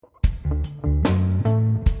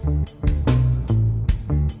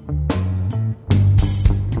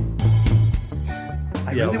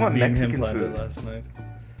I really want Mexican food. Last night.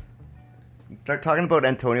 Start talking about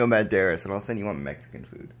Antonio Banderas, and all of a sudden you want Mexican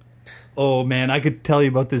food. Oh man, I could tell you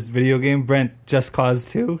about this video game, Brent. Just Cause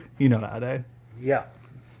 2. You know that, eh? Yeah.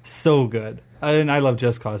 So good. And I love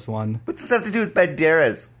Just Cause 1. What's this have to do with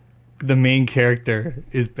Banderas? The main character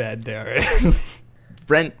is Banderas.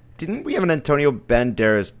 Brent, didn't we have an Antonio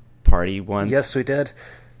Banderas party once? Yes, we did.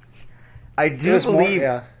 I do believe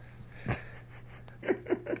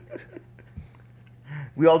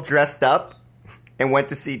we all dressed up and went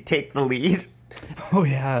to see Take the Lead. Oh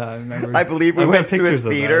yeah, I remember. I believe we went to a pictures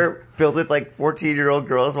of theater filled with like 14-year-old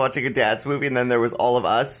girls watching a dance movie, and then there was all of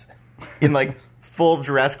us in like full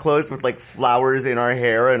dress clothes with like flowers in our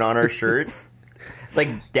hair and on our shirts,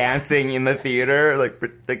 like dancing in the theater, like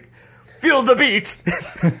feel the beat.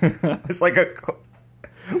 It's like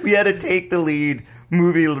we had a Take the Lead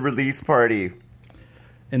movie release party,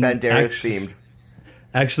 and Banderas themed.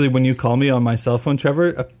 Actually, when you call me on my cell phone,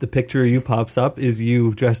 Trevor, the picture of you pops up is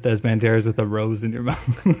you dressed as Banderas with a rose in your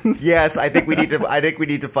mouth. Yes, I think we need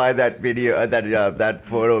to find that video, that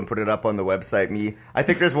photo, and put it up on the website. I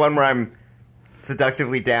think there's one where I'm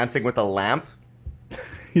seductively dancing with a lamp.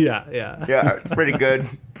 Yeah. Yeah, it's pretty good.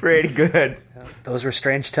 Pretty good. Yeah, those were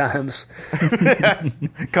strange times.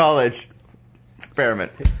 College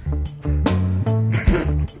experiment.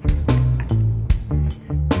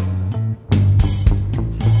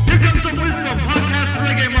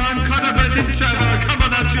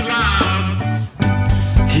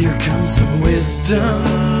 Here comes some wisdom,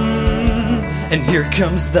 and here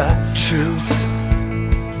comes the truth,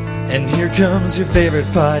 and here comes your favorite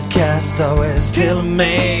podcast, always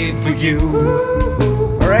tailor-made for you.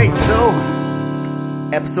 All right, so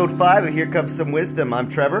episode 5 of Here Comes Some Wisdom. I'm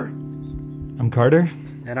Trevor. I'm Carter.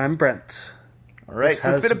 And I'm Brent. All right,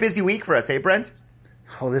 so it's been a busy week for us, hey, Brent?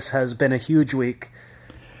 Oh, this has been a huge week.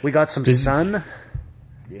 We got some sun.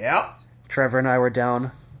 Yeah. Trevor and I were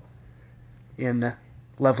down in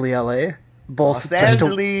lovely LA. Both Los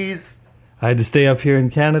Angeles. I had to stay up here in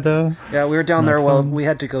Canada. Yeah, we were down there. Well, we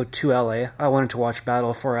had to go to LA. I wanted to watch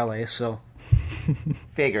Battle for LA, so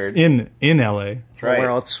figured in LA. That's right. Where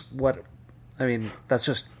else? What? I mean, that's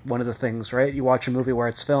just one of the things, right? You watch a movie where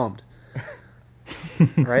it's filmed,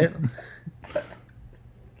 right?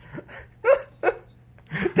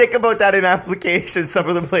 Think about that in application. Some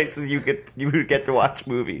of the places you would get to watch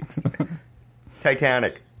movies.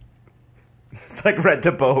 Titanic. It's like rent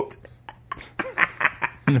a boat.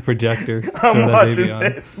 And a projector. I'm watching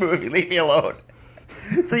this movie. Leave me alone.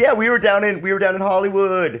 So yeah, we were down in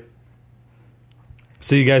Hollywood.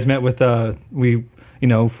 So you guys met with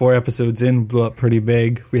 4 episodes in, blew up pretty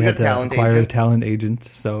big. We had to acquire a talent agent.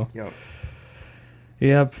 So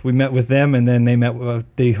yep, we met with them, and then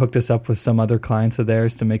they hooked us up with some other clients of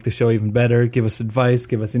theirs to make the show even better, give us advice,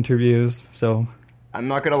 give us interviews. So I'm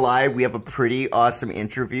not going to lie, we have a pretty awesome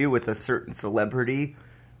interview with a certain celebrity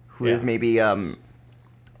who has maybe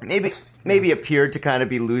appeared to kind of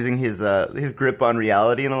be losing his grip on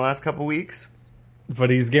reality in the last couple weeks. But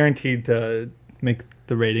he's guaranteed to make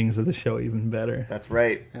the ratings of the show even better. That's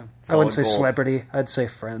right. Yeah. I wouldn't say celebrity, I'd say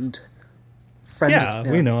friend. Yeah,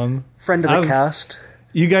 we know him. Friend of the cast.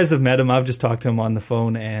 You guys have met him. I've just talked to him on the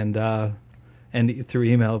phone and through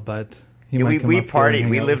email, but we partied.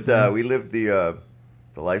 We lived the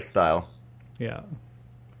lifestyle. Yeah.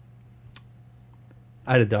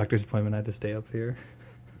 I had a doctor's appointment. I had to stay up here.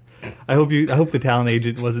 I hope the talent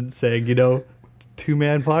agent wasn't saying,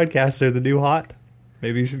 2-man podcasts are the new hot.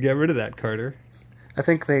 Maybe you should get rid of that, Carter. I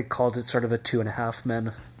think they called it sort of a 2.5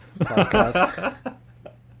 men podcast.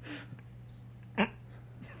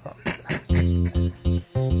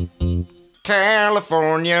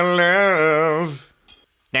 California love.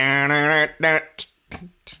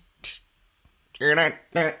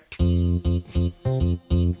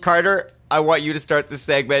 Carter, I want you to start the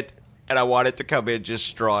segment, and I want it to come in just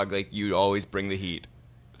strong, like you always bring the heat.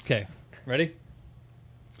 Okay, ready?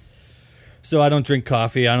 So I don't drink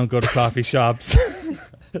coffee. I don't go to coffee shops.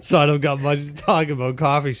 So I don't got much to talk about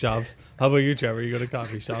coffee shops. How about you, Trevor? You go to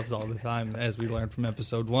coffee shops all the time, as we learned from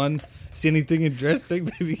episode 1. See anything interesting?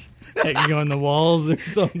 Maybe hanging on the walls or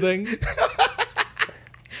something?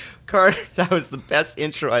 Carter, that was the best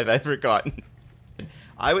intro I've ever gotten.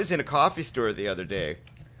 I was in a coffee store the other day,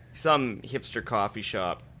 some hipster coffee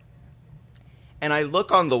shop, and I look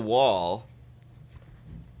on the wall,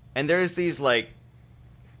 and there's these,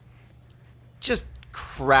 just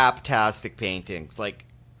crap-tastic paintings,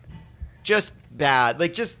 just bad, they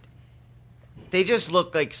just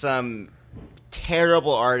look like some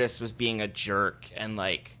terrible artist was being a jerk, and,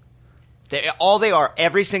 All they are,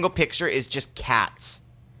 every single picture is just cats.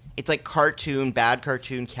 It's like bad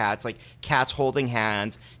cartoon cats, like cats holding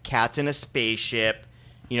hands, cats in a spaceship,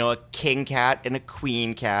 a king cat and a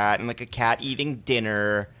queen cat, and like a cat eating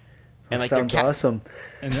dinner. And like sounds awesome.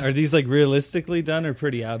 And are these like realistically done or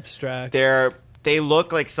pretty abstract? They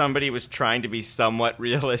look like somebody was trying to be somewhat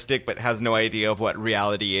realistic, but has no idea of what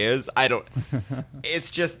reality is. It's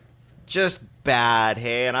just bad,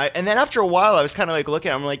 hey. And then after a while, I was kind of like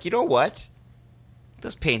looking. I'm like, you know what?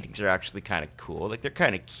 Those paintings are actually kind of cool. Like they're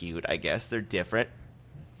kind of cute, I guess. They're different.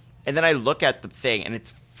 And then I look at the thing, and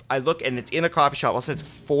it's in a coffee shop. Also, it's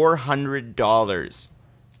 $400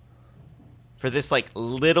 for this like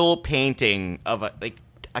little painting of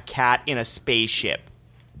a cat in a spaceship.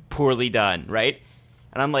 Poorly done, right?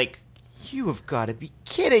 And I'm like, you have got to be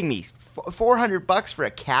kidding me. $400 for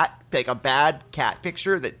a cat, like a bad cat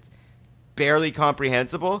picture that's barely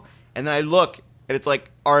comprehensible. And then I look, and it's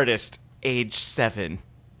like artist, age 7.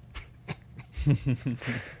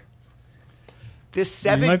 This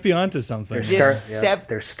 7... You might be onto something.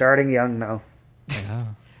 They're starting young now. Yeah.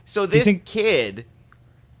 So this kid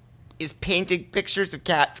is painting pictures of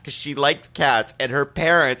cats because she likes cats, and her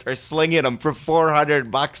parents are slinging them for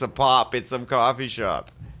 $400 a pop in some coffee shop.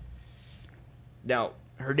 Now,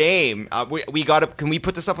 her name, we got to. Can we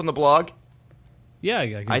put this up on the blog? Yeah,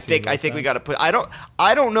 I think we got to put. I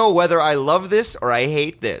don't know whether I love this or I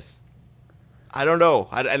hate this. I don't know,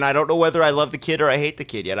 and I don't know whether I love the kid or I hate the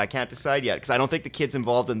kid yet. I can't decide yet because I don't think the kid's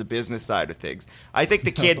involved in the business side of things. I think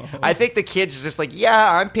the kid, I think the kid's just like,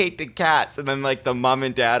 yeah, I'm painting cats, and then like the mom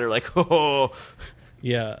and dad are like, oh,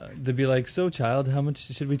 yeah, they'd be like, so child, how much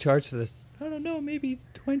should we charge for this? I don't know, maybe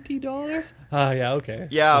 $20. Yeah, okay.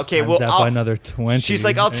 Yeah, Let's okay. Well, by another 20. She's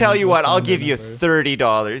like, I'll tell you what, I'll give you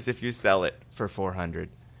 $30 if you sell it for $400.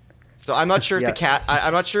 So I'm not sure if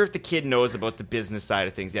I'm not sure if the kid knows about the business side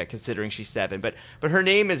of things yet, considering she's 7. But her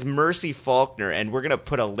name is Mercy Faulkner, and we're gonna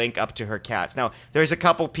put a link up to her cats. Now, there's a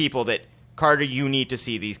couple people that Carter, you need to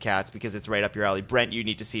see these cats because it's right up your alley. Brent, you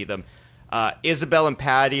need to see them. Isabel and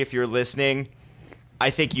Patty, if you're listening, I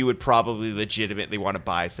think you would probably legitimately want to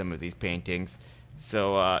buy some of these paintings.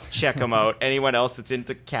 So check them out. Anyone else that's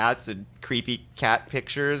into cats and creepy cat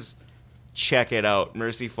pictures, check it out,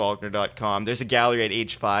 mercyfaulkner.com. There's a gallery at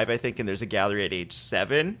age 5, I think, and there's a gallery at age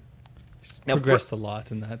 7. Now, progressed a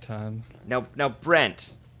lot in that time. Now,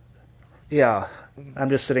 Brent. Yeah, I'm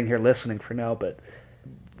just sitting here listening for now, but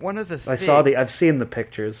one of the things... I've seen the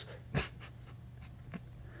pictures,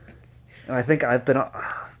 and I think I've been.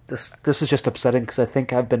 This is just upsetting because I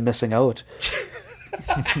think I've been missing out.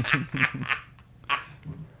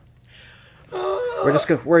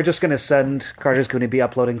 We're just gonna send. Carter's going to be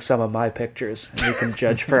uploading some of my pictures, and we can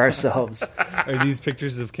judge for ourselves. Are these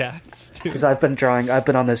pictures of cats? Because I've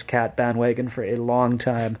been on this cat bandwagon for a long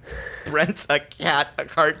time. Brent's a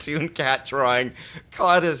cartoon cat drawing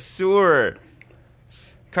connoisseur.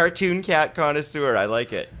 Cartoon cat connoisseur. I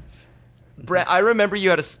like it. Brent, I remember you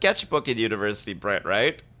had a sketchbook in university, Brent,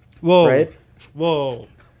 right? Whoa. Right? Whoa.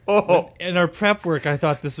 Oh. In our prep work, I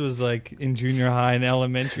thought this was like in junior high and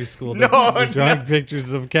elementary school. No, I was drawing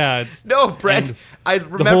pictures of cats. No, Brent. I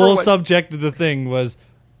remember the whole subject of the thing was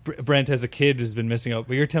Brent has a kid who's been missing out.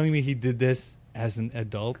 But you're telling me he did this as an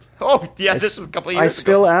adult? Oh, yeah, this was a couple of years ago. I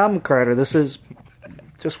still am, Carter. This is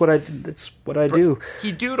just what I. It's what I do.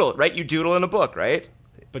 He doodled, right? You doodle in a book, right?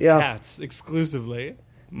 But cats exclusively,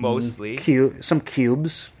 mostly. Some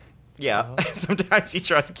cubes. Yeah, sometimes he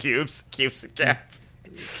draws cubes and cats.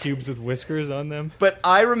 Cubes with whiskers on them. But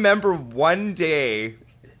I remember one day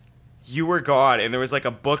you were gone and there was like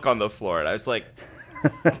a book on the floor and I was like,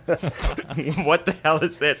 what the hell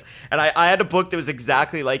is this? And I had a book that was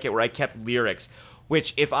exactly like it where I kept lyrics,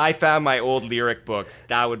 which if I found my old lyric books,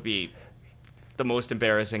 that would be the most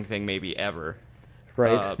embarrassing thing maybe ever.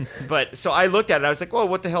 Right. But so I looked at it and I was like, whoa,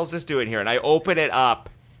 what the hell is this doing here? And I open it up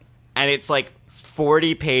and it's like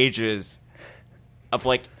 40 pages of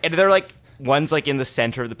like, and they're like, one's like in the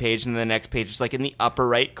center of the page, and the next page is like in the upper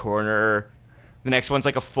right corner. The next one's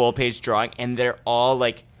like a full page drawing, and they're all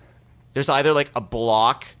like, there's either like a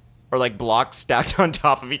block or like blocks stacked on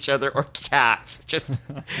top of each other, or cats. Just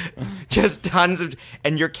tons of,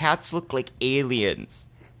 and your cats look like aliens.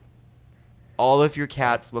 All of your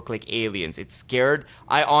cats look like aliens. It's scared.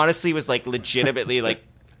 I honestly was like legitimately like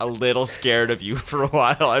a little scared of you for a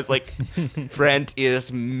while. I was like, Brent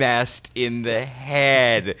is messed in the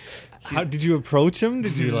head. How did you approach him?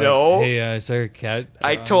 Did you like, no. Hey, I saw your cat?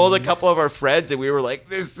 I told a couple of our friends, and we were like,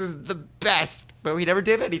 "This is the best," but we never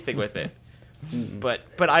did anything with it. But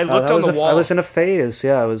I looked on the wall. I was in a phase.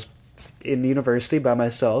 Yeah, I was in university by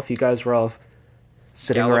myself. You guys were all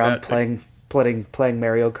sitting around playing playing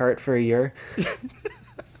Mario Kart for a year.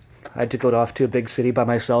 I had to go off to a big city by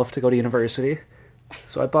myself to go to university.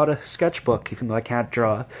 So I bought a sketchbook, even though I can't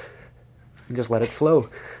draw, and just let it flow.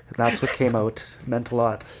 And that's what came out. It meant a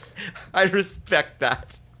lot. I respect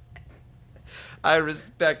that. And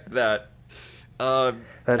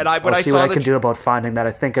I'll see what I can do about finding that.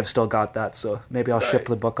 I think I've still got that, so maybe I'll ship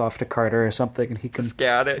the book off to Carter or something, and he can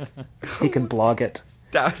scan it. He can blog it.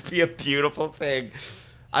 That would be a beautiful thing.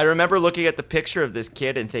 I remember looking at the picture of this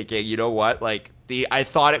kid and thinking, you know what? Like, I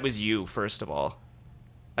thought it was you, first of all.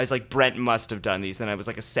 I was like, Brent must have done these. Then I was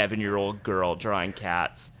like a 7-year-old girl drawing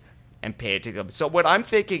cats and painting them. So what I'm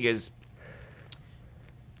thinking is,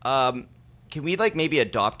 can we like maybe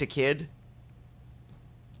adopt a kid?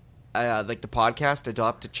 Like the podcast,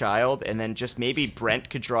 adopt a child, and then just maybe Brent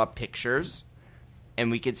could draw pictures, and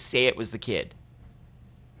we could say it was the kid.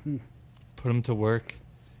 Put him to work.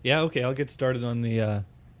 Yeah, okay, I'll get started on the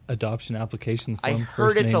adoption application form. I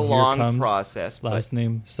heard it's a long process. Last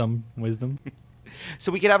name, some wisdom.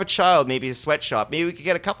 So we could have a child, maybe a sweatshop. Maybe we could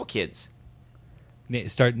get a couple kids.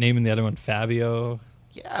 Start naming the other one Fabio.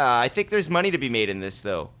 Yeah, I think there's money to be made in this,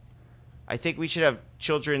 though. I think we should have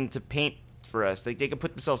children to paint for us. They could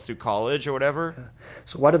put themselves through college or whatever.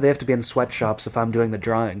 So why do they have to be in sweatshops if I'm doing the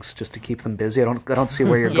drawings, just to keep them busy? I don't see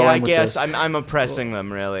where you're going with this. Yeah, I guess I'm oppressing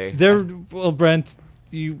them, really. Well, Brent,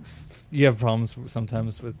 you have problems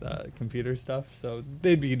sometimes with computer stuff, so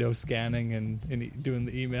they'd be scanning and doing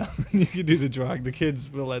the email. You could do the drawing. The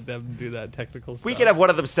kids, will let them do that technical stuff. We could have one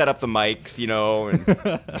of them set up the mics, and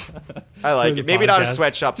I like it. Maybe not a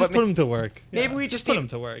sweatshop, just but put them to work. Maybe we just put them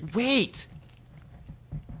to work. Wait,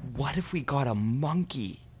 what if we got a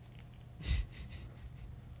monkey?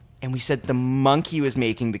 And we said the monkey was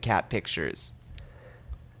making the cat pictures.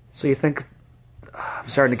 So you think... I'm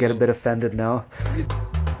starting to get a bit offended now.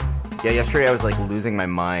 Yeah, yesterday I was like losing my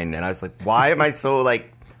mind, and I was like, why am I so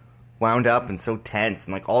like wound up and so tense?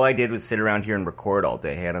 And like all I did was sit around here and record all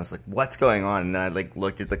day, and I was like, what's going on? And then I like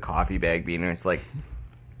looked at the coffee bag bean, and it's like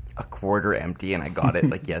a quarter empty, and I got it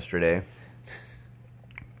like yesterday.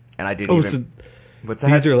 And I didn't So what's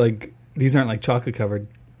that? These aren't like chocolate covered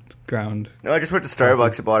ground. No, I just went to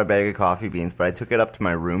Starbucks and bought a bag of coffee beans, but I took it up to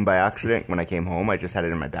my room by accident when I came home. I just had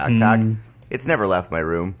it in my backpack. It's never left my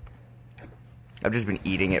room. I've just been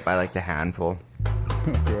eating it by like the handful.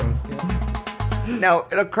 Gross. Now,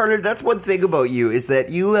 Carter, that's one thing about you is that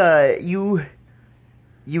you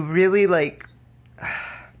really like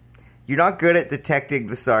you're not good at detecting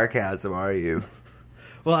the sarcasm, are you?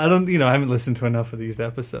 Well, I don't. I haven't listened to enough of these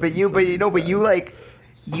episodes. But you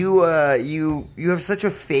have such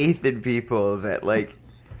a faith in people that like.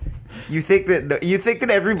 You think that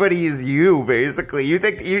everybody is you, basically. You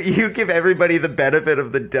think you give everybody the benefit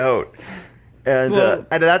of the doubt. And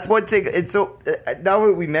that's one thing. And so now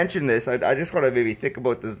that we mention this, I just want to maybe think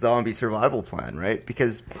about the zombie survival plan, right?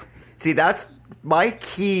 Because, see, that's my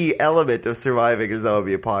key element of surviving a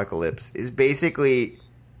zombie apocalypse is basically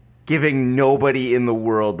giving nobody in the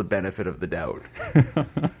world the benefit of the doubt.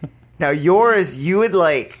 Now, yours, you would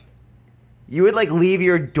leave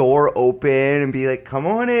your door open and be like, come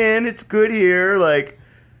on in, it's good here. Like,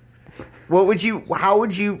 how would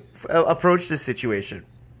you approach this situation?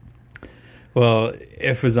 Well,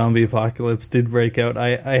 if a zombie apocalypse did break out,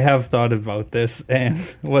 I have thought about this and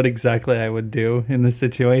what exactly I would do in this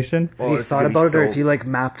situation. Have you thought about it, or if you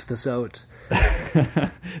mapped this out?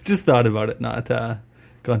 Just thought about it, not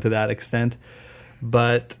gone to that extent.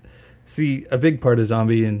 But see, a big part of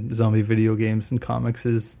zombie video games and comics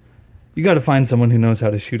is you got to find someone who knows how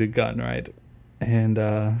to shoot a gun, right? And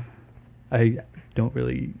I don't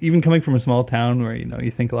really, even coming from a small town where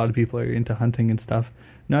you think a lot of people are into hunting and stuff.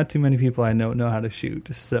 Not too many people I know how to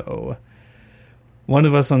shoot. So one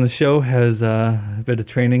of us on the show has a bit of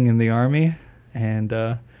training in the army, and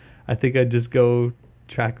I think I'd just go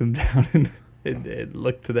track them down and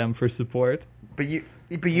look to them for support. But you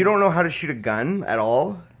don't know how to shoot a gun at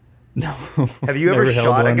all? No. Have you ever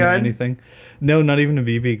shot a gun? Anything? No, not even a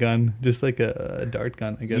BB gun. Just like a dart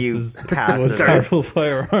gun, I guess. Is the most powerful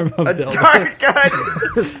firearm of Delta. Dart gun!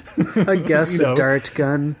 I guess a dart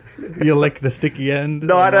gun. You lick the sticky end.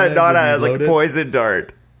 Not a like poison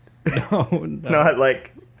dart. No. Not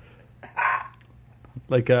like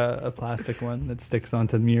a plastic one that sticks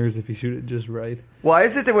onto mirrors if you shoot it just right. Why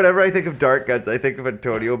is it that whenever I think of dart guns, I think of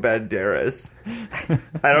Antonio Banderas?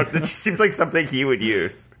 It just seems like something he would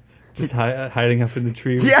use. Just hiding up in the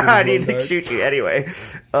tree. Yeah, I need to shoot you anyway.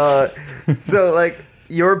 So, like,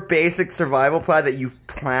 your basic survival plan that you've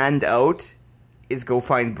planned out is go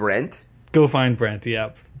find Brent? Go find Brent,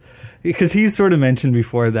 yeah. Because he's sort of mentioned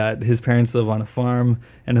before that his parents live on a farm,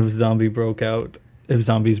 and if a zombie broke out, if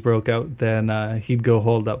zombies broke out, then he'd go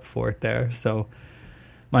hold up fort there. So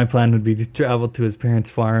my plan would be to travel to his parents'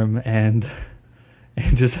 farm and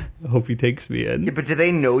just hope he takes me in. Yeah, but do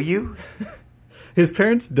they know you? His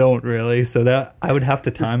parents don't really, so that I would have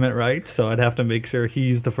to time it right. So I'd have to make sure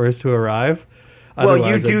he's the first to arrive. Well,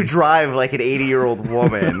 you do drive like an 80-year-old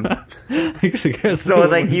woman. So,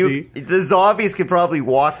 like, the zombies could probably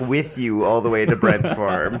walk with you all the way to Brent's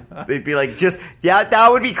farm. They'd be like, that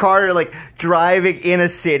would be Carter, like, driving in a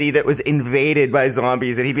city that was invaded by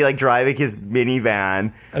zombies, and he'd be, like, driving his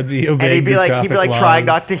minivan. And he'd be like, trying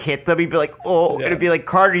not to hit them. He'd be like, and it'd be like,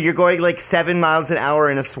 Carter, you're going, like, 7 miles an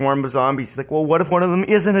hour in a swarm of zombies. He's like, well, what if one of them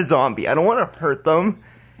isn't a zombie? I don't want to hurt them.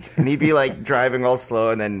 And he'd be like driving all slow,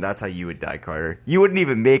 and then that's how you would die, Carter. You wouldn't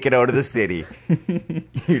even make it out of the city.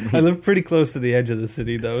 I live pretty close to the edge of the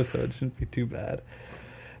city, though, so it shouldn't be too bad.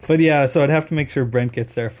 But yeah, so I'd have to make sure Brent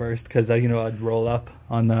gets there first, because I'd roll up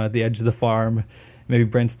on the edge of the farm. Maybe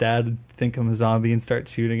Brent's dad would think I'm a zombie and start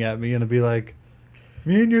shooting at me, and I'd be like,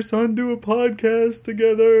 "Me and your son do a podcast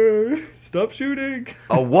together. Stop shooting."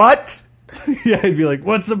 A what? Yeah, he'd be like,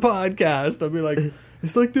 "What's a podcast?" I'd be like,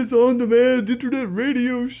 "It's like this on-demand internet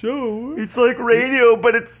radio show. It's like radio,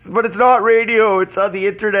 but it's not radio. It's on the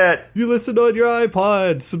internet. You listen on your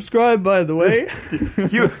iPod. Subscribe, by the way."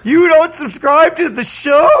 You don't subscribe to the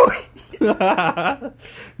show.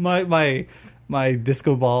 My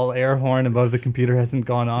disco ball air horn above the computer hasn't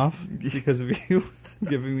gone off because of you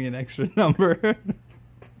giving me an extra number.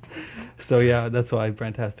 So yeah, that's why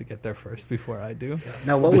Brent has to get there first before I do.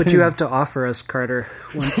 Now, what would you have to offer us, Carter?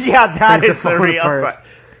 Yeah, that is the real question.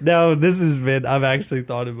 No, I've actually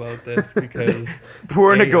thought about this because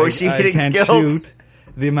poor negotiating I can't skills. Shoot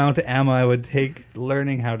the amount of ammo I would take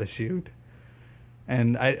learning how to shoot,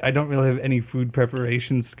 and I don't really have any food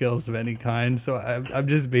preparation skills of any kind. So I'm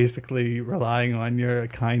just basically relying on your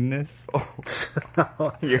kindness.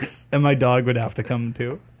 And my dog would have to come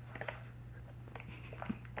too.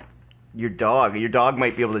 Your dog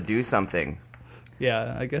might be able to do something.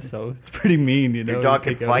 Yeah, I guess so. It's pretty mean, Your dog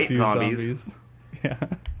can fight zombies. Yeah,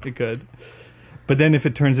 it could. But then if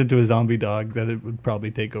it turns into a zombie dog, then it would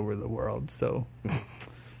probably take over the world. So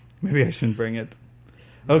maybe I shouldn't bring it.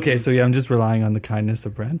 Okay, so yeah, I'm just relying on the kindness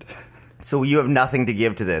of Brent. So you have nothing to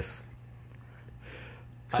give to this.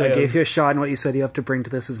 So I gave you a shot, and what you said you have to bring to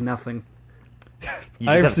this is nothing.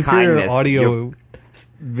 I have superior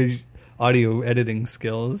audio editing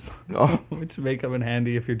skills, which may come in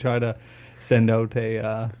handy if you're trying to send out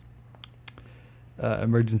a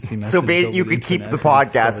emergency message. So you could keep the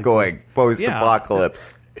podcast going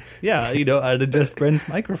post-apocalypse. Yeah, I'd adjust Brent's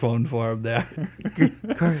microphone for him there.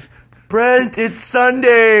 Brent, it's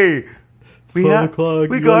Sunday. It's 12 o'clock.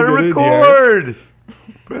 We gotta record.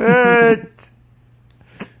 Brent.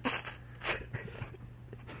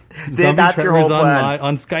 That's your whole plan.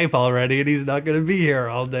 On Skype already, and he's not going to be here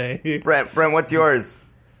all day. Brent, what's yours?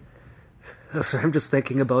 So I'm just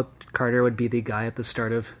thinking about Carter would be the guy at the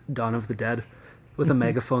start of Dawn of the Dead with a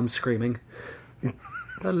megaphone screaming,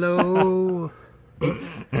 "Hello."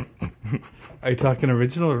 Are you talking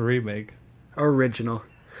original or remake? Original.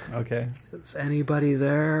 Okay. Is anybody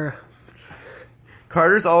there?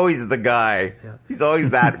 Carter's always the guy. Yeah. He's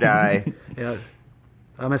always that guy. Yeah.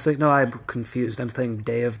 I'm confused. I'm thinking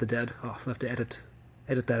Day of the Dead. Oh, I'll have to edit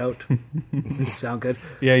that out. Sound good?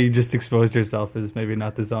 Yeah, you just exposed yourself as maybe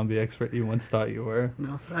not the zombie expert you once thought you were.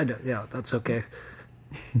 No, I don't. Yeah, that's okay.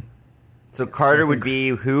 So Carter would be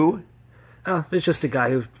who? Oh, it's just a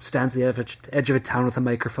guy who stands at the edge of a town with a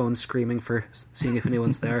microphone screaming for seeing if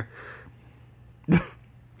anyone's there.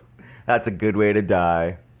 That's a good way to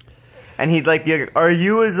die. And he'd be like, "Are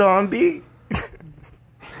you a zombie?"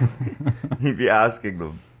 He'd be asking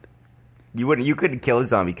them. You couldn't kill a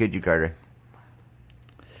zombie, could you, Carter?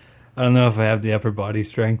 I don't know if I have the upper body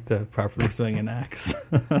strength to properly swing an axe.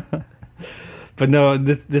 But no,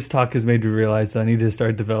 this talk has made me realize that I need to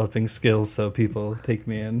start developing skills so people take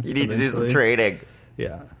me in. You need to do some trading.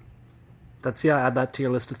 Yeah. Add that to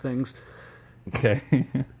your list of things. Okay.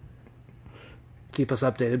 Keep us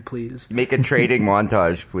updated, please. Make a trading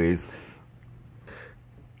montage, please.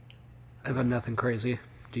 I've got nothing crazy.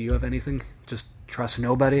 Do you have anything? Just trust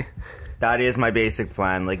nobody? That is my basic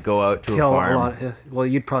plan. Go out to a farm. Well,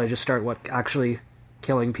 you'd probably just start actually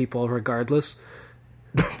killing people regardless.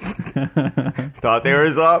 Thought they were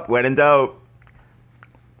up. When in doubt.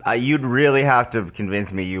 You'd really have to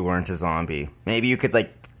convince me you weren't a zombie. Maybe you could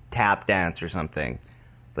tap dance or something.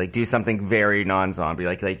 Do something very non-zombie.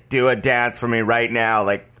 Like do a dance for me right now.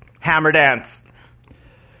 Hammer dance.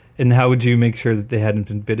 And how would you make sure that they hadn't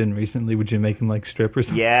been bitten recently? Would you make them strip or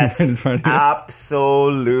something? Yes, in front of you?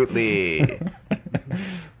 Absolutely.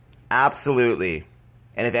 Absolutely.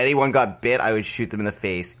 And if anyone got bit, I would shoot them in the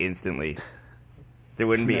face instantly. There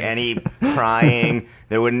wouldn't be any crying.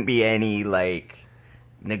 There wouldn't be any, like,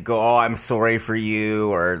 oh, I'm sorry for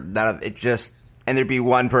you, or none of it. Just, and there'd be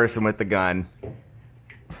one person with the gun.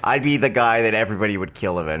 I'd be the guy that everybody would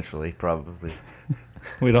kill eventually, probably.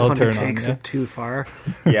 We'd all turn on. Takes it too far.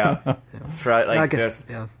 Yeah. Try, like, guess,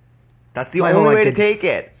 yeah. That's the only way to take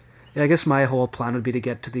it. Yeah, I guess my whole plan would be to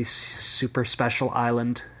get to the super special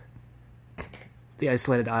island, the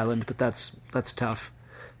isolated island, but that's tough.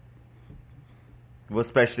 Well,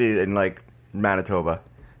 especially in, like, Manitoba.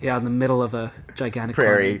 Yeah, in the middle of a gigantic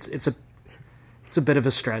prairie. It's a bit of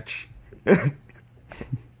a stretch.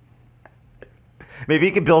 Maybe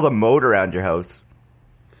you could build a moat around your house.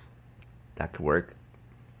 That could work.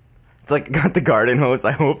 It's like, got the garden hose.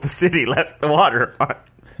 I hope the city left the water on.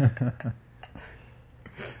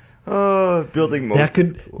 Oh, building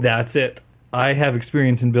moats. That's it. I have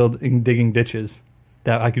experience in digging ditches.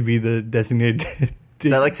 That I could be the designated. Is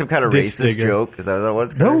that like some kind of racist joke? Is that what that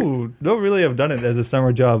was? No, really. I've done it as a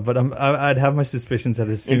summer job, but I'd have my suspicions at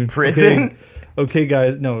as soon. In prison? Okay,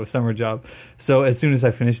 guys. No, summer job. So as soon as I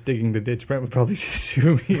finished digging the ditch, Brent would probably just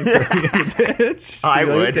shoot me and throw me in the ditch. I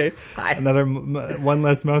would. Okay, another one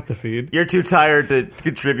less mouth to feed. You're too tired to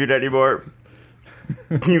contribute anymore.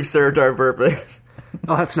 You've served our purpose.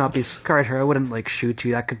 Oh, let's not be Carter. I wouldn't like shoot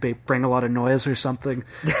you. That could bring a lot of noise or something.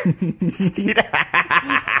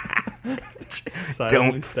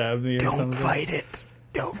 Don't stab me. Don't fight it.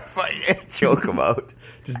 Don't fight it. Choke him out.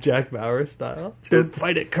 Just Jack Bauer style. Don't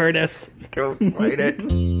fight it, Curtis. Don't fight it.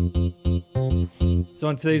 So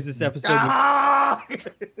on today's episode,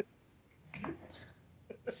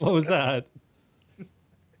 what was that?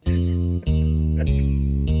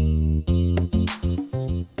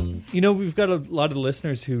 You know, we've got a lot of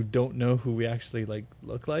listeners who don't know who we actually like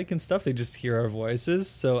look like and stuff. They just hear our voices.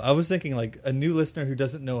 So I was thinking, like, a new listener who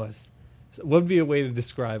doesn't know us, what would be a way to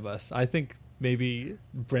describe us? I think maybe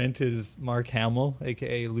Brent is Mark Hamill,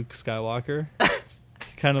 aka Luke Skywalker.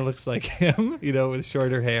 Kind of looks like him, you know, with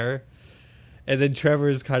shorter hair. And then Trevor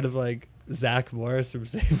is kind of like Zach Morris from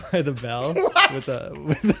Saved by the Bell, with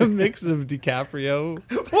a mix of DiCaprio.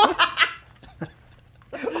 What?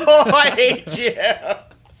 Oh, I hate you.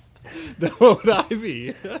 What would I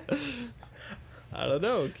be? I don't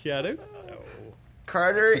know. Keanu? No.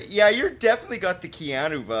 Carter, yeah, you're definitely got the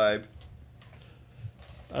Keanu vibe.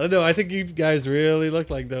 I don't know. I think you guys really look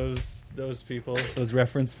like those people, those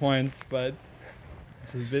reference points, but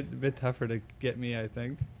it's a bit tougher to get me, I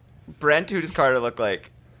think. Brent, who does Carter look like?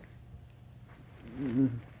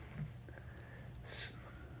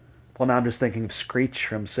 Well, now I'm just thinking of Screech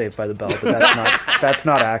from Saved by the Bell, but that's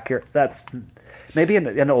not accurate. That's maybe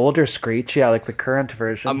an older Screech, yeah, like the current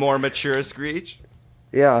version. A more mature Screech?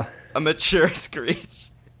 Yeah. A mature Screech.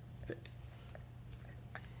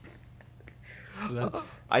 So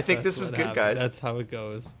I think this was good, happened. guys. That's how it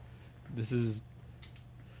goes. This is...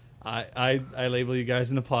 I label you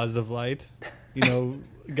guys in a positive light. You know,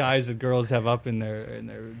 guys that girls have up in their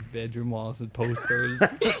bedroom walls and posters.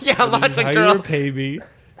 Yeah, lots of how girls. You repay me.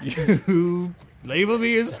 You label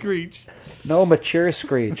me as Screech. No, mature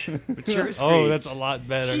Screech. Mature Screech. Oh, that's a lot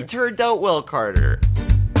better. He turned out well, Carter.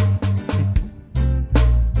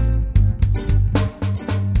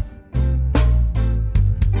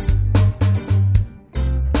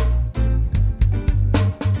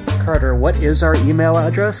 Carter, what is our email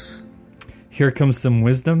address? Here comes some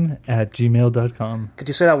wisdom at gmail.com. Could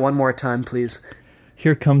you say that one more time, please?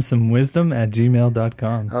 Here comes some wisdom at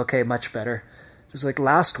gmail.com. Okay, much better. Just like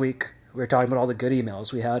last week, we were talking about all the good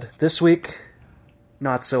emails we had. This week,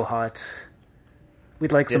 not so hot.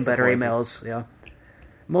 We'd like some better emails, yeah.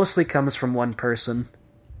 Mostly comes from one person.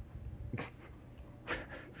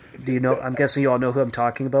 Do you know? I'm guessing you all know who I'm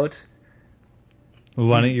talking about. Well,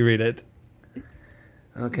 why don't you read it?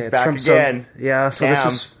 Okay, it's back from again. So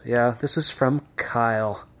this is from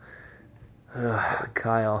Kyle.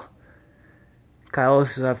 Kyle. Kyle,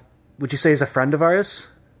 would you say he's a friend of ours?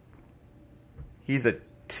 He's a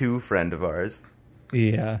friend of ours.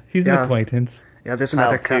 Yeah, he's an acquaintance. Yeah, there's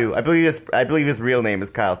another Kyle 2. I believe his real name is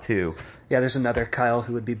Kyle 2. Yeah, there's another Kyle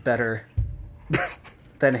who would be better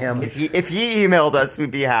than him. If he emailed us,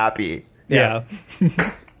 we'd be happy. Yeah.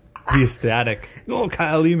 Be ecstatic. Oh,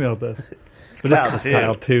 Kyle emailed us. But it's just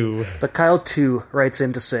Kyle 2. But Kyle 2 writes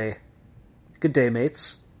in to say, "Good day,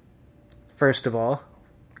 mates. First of all,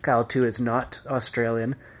 Kyle 2 is not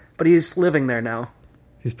Australian, but he's living there now.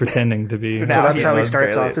 He's pretending to be. So that's how he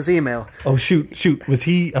starts off his email. Oh, shoot. Was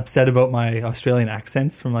he upset about my Australian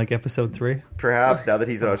accents from, like, episode 3? Perhaps, now that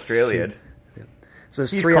he's an Australian. So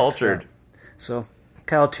he's cultured. So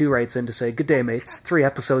Kyle 2 writes in to say, "Good day, mates. 3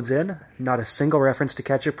 episodes in, not a single reference to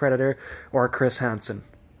Catch a Predator or Chris Hansen.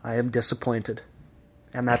 I am disappointed."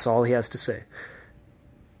 And that's all he has to say.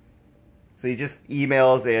 So he just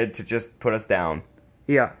emails in to just put us down.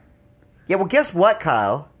 Yeah. Yeah, well, guess what,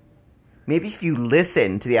 Kyle? Maybe if you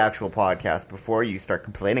listen to the actual podcast before you start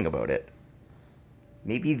complaining about it,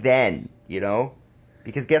 maybe then, you know?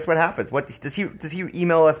 Because guess what happens? What does he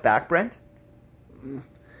email us back, Brent?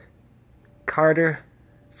 Carter,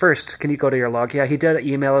 first, can you go to your log? Yeah, he did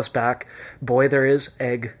email us back. "Boy, there is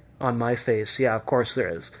egg on my face." Yeah, of course there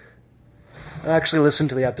is. I actually listened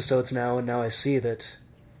to the episodes now, and now I see that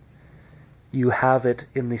you have it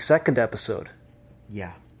in the second episode.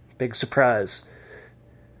 Yeah. Big surprise.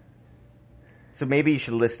 So maybe you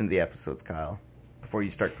should listen to the episodes, Kyle, before you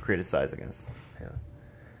start criticizing us. Yeah.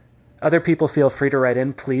 Other people, feel free to write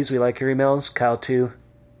in, please. We like your emails. Kyle, too.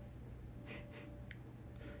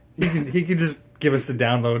 He can just give us the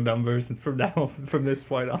download numbers from this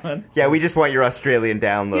point on. Yeah, we just want your Australian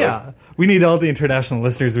download. Yeah, we need all the international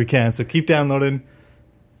listeners we can, so keep downloading.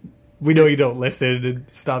 We know you don't listen, and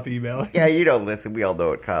stop emailing. Yeah, you don't listen. We all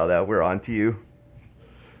know it, Kyle, now. We're on to you.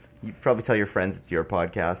 You probably tell your friends it's your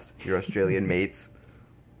podcast, your Australian mates.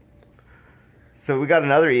 So we got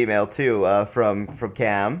another email, too, from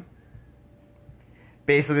Cam.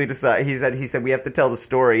 Basically, he said we have to tell the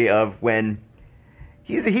story of when...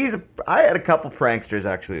 I had a couple pranksters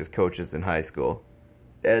actually as coaches in high school,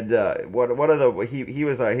 and he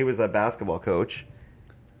was a basketball coach,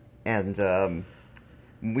 and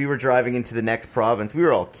we were driving into the next province. We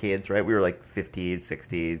were all kids, right? We were like 15,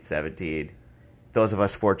 16, 17. Those of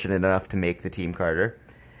us fortunate enough to make the team, Carter.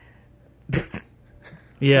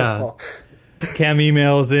 Yeah, Cam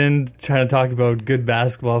emails in trying to talk about good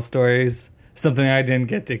basketball stories. Something I didn't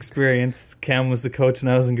get to experience. Cam was the coach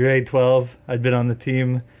when I was in grade 12. I'd been on the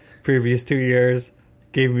team previous 2 years.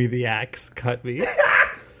 Gave me the axe. Cut me.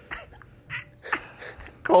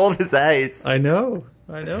 Cold as ice. I know.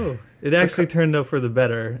 It actually turned out for the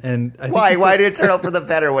better. And I think Why did it turn out for the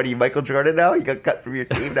better? What are you, Michael Jordan now? You got cut from your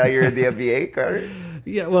team. Now you're in the NBA, Carter?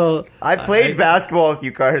 Yeah, well... I played basketball with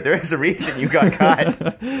you, Carter. There is a reason you got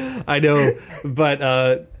cut. I know.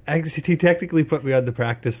 But... Actually, he technically put me on the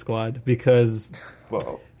practice squad because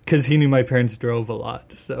he knew my parents drove a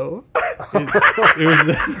lot. So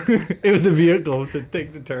it was a vehicle to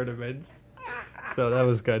take the tournaments. So that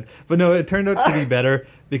was good. But no, it turned out to be better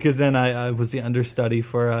because then I was the understudy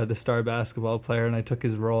for the star basketball player, and I took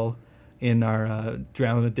his role in our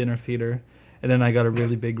drama dinner theater. And then I got a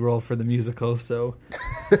really big role for the musical, so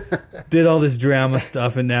did all this drama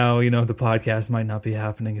stuff, and now, you know, the podcast might not be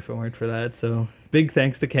happening if it weren't for that. So big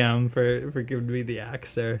thanks to Cam for giving me the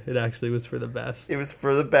axe there. It actually was for the best. It was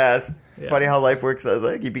for the best. It's funny how life works.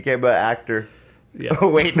 Like, you became an actor. Yeah. Oh,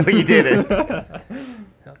 wait, no, you didn't.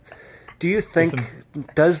 Do you think,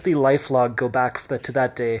 does the life log go back to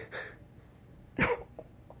that day?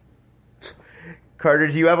 Carter,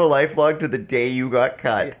 do you have a life log to the day you got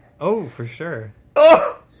cut? Oh, for sure.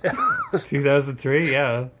 Oh! 2003,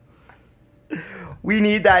 yeah. We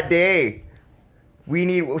need that day.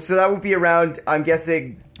 So that would be around, I'm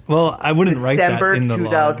guessing, well, I wouldn't write that in the December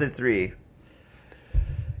 2003. Log.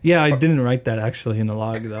 Yeah, I didn't write that actually in the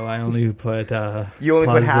log, though. I only put you only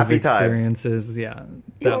put happy experiences. Times. Yeah,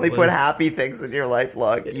 you only put happy things in your life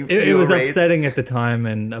log. It was upsetting at the time,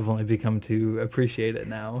 and I've only become to appreciate it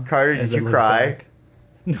now. Carter, did you cry? Back.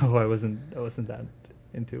 No, I wasn't that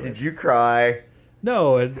into it. Did you cry?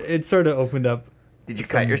 No, it sort of opened up. Did you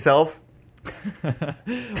cut yourself?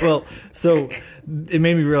 Well, so it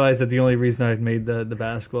made me realize that the only reason I'd made the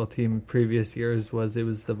basketball team previous years was it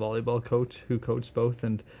was the volleyball coach who coached both,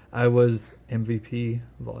 and I was MVP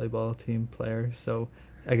volleyball team player, so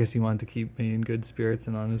I guess he wanted to keep me in good spirits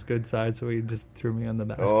and on his good side, so he just threw me on the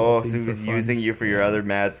basketball team. So he was using you for your other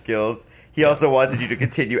mad skills. He also wanted you to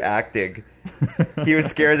continue acting. He was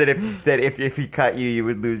scared that if he cut you, you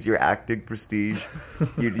would lose your acting prestige.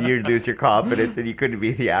 You'd lose your confidence, and you couldn't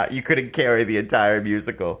carry the entire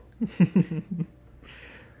musical.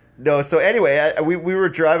 No, so anyway, we were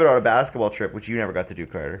driving on a basketball trip, which you never got to do,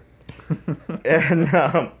 Carter.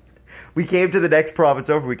 And we came to the next province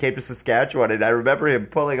over. We came to Saskatchewan, and I remember him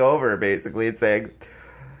pulling over basically and saying,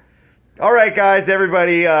 "All right, guys,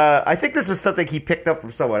 everybody." I think this was something he picked up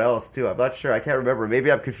from someone else too. I'm not sure. I can't remember.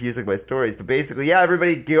 Maybe I'm confusing my stories. But basically, yeah,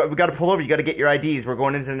 everybody, we got to pull over. You got to get your IDs. We're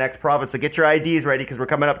going into the next province, so get your IDs ready because we're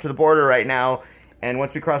coming up to the border right now. And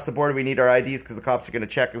once we cross the border, we need our IDs because the cops are going to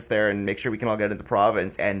check us there and make sure we can all get into the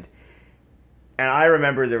province. And I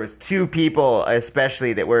remember there was two people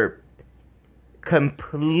especially that were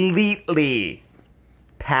completely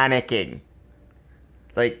panicking,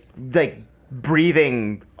 like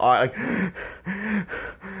breathing, like, oh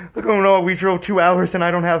no, we drove 2 hours and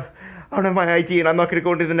I don't have my ID and I'm not going to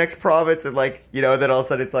go into the next province. And like, you know, then all of a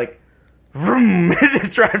sudden it's like, vroom,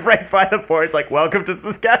 just drive right by the port. It's like, welcome to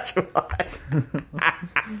Saskatchewan.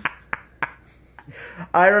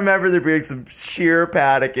 I remember there being some sheer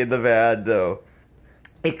panic in the van, though.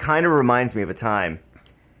 It kind of reminds me of a time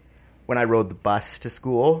when I rode the bus to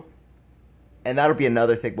school. And that'll be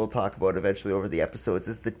another thing we'll talk about eventually over the episodes,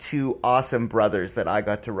 is the two awesome brothers that I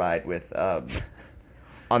got to ride with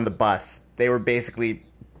on the bus. They were basically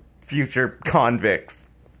future convicts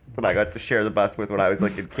that I got to share the bus with when I was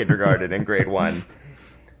like in kindergarten in grade 1.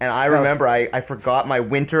 And I remember I forgot my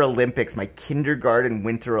Winter Olympics, my kindergarten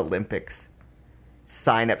Winter Olympics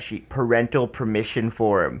sign-up sheet, parental permission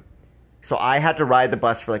form. So I had to ride the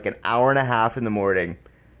bus for like an hour and a half in the morning,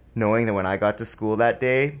 knowing that when I got to school that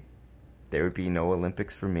day, there would be no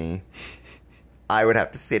Olympics for me. I would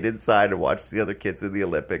have to sit inside and watch the other kids in the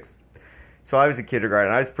Olympics. So I was in kindergarten,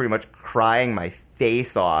 and I was pretty much crying my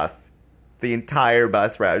face off the entire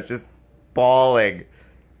bus ride. I was just bawling.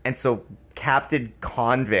 And so Captain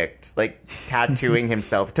Convict, like, tattooing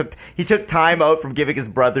himself, he took time out from giving his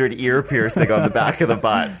brother an ear piercing on the back of the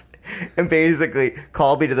bus. And basically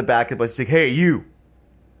called me to the back of the bus. He's like, hey, you,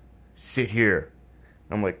 sit here.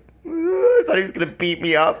 I'm like, I thought he was going to beat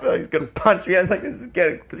me up. He was going to punch me. I was like, this is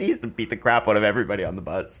good. Because he used to beat the crap out of everybody on the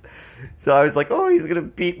bus. So I was like, oh, he's going to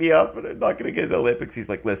beat me up and I'm not going to get in the Olympics. He's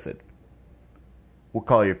like, listen, we'll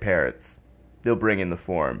call your parents. They'll bring in the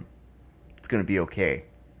form. It's going to be okay.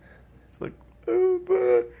 It's like, oh,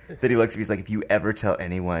 but. Then he looks at me. He's like, if you ever tell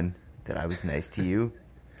anyone that I was nice to you,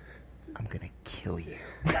 I'm going to kill you.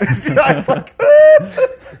 So I was like,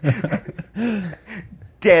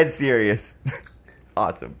 dead serious.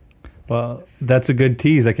 Awesome. Well, that's a good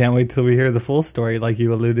tease. I can't wait till we hear the full story like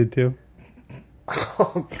you alluded to.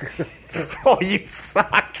 Oh, you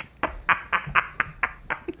suck.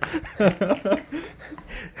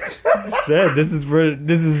 Said this is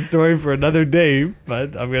a story for another day,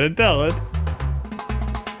 but I'm going to tell it.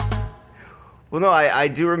 Well, no, I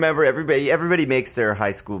do remember everybody makes their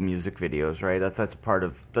high school music videos, right? That's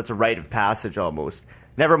a rite of passage almost.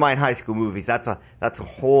 Never mind high school movies. That's a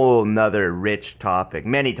whole nother rich topic.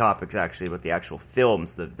 Many topics actually about the actual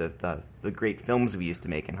films, the great films we used to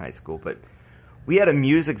make in high school. But we had a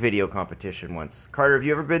music video competition once. Carter, have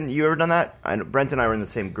you ever done that? I know Brent and I were in the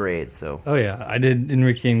same grade, so. Oh yeah, I did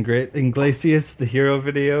Enrique Iglesias, the hero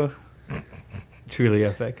video. Truly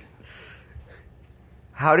epic.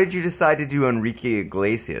 How did you decide to do Enrique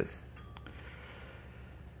Iglesias?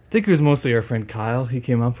 I think it was mostly our friend Kyle. He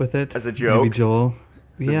came up with it. As a joke? Maybe Joel.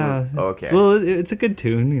 Yeah. Okay. Well, it's a good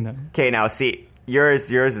tune, you know. Okay, now see,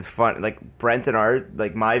 yours is fun. Like Brent and ours,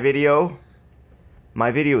 like my video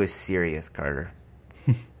is serious, Carter.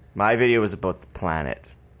 My video was about the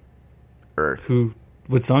planet Earth.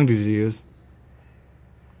 What song did you use?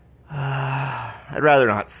 I'd rather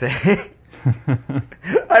not say.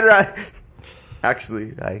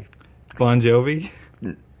 Actually, Bon Jovi?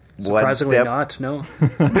 Surprisingly not, no.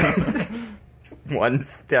 One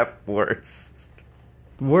step worse.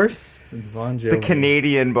 Worse than Bon Jovi. The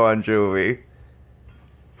Canadian Bon Jovi.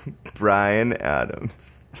 Bryan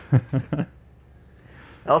Adams.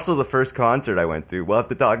 Also the first concert I went to. We'll have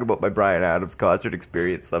to talk about my Bryan Adams concert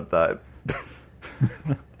experience sometime. It's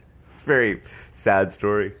a very sad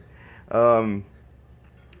story.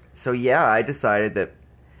 So yeah, I decided that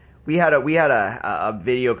we had a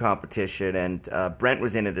video competition, and Brent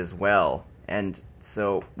was in it as well. And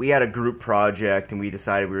so we had a group project, and we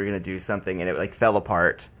decided we were going to do something, and it like fell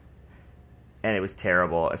apart. And it was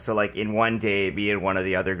terrible. So like in one day, me and one of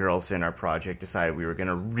the other girls in our project decided we were going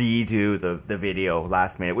to redo the video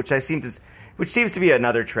last minute, which seems to be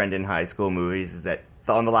another trend in high school movies, is that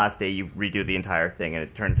on the last day you redo the entire thing and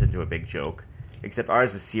it turns into a big joke. Except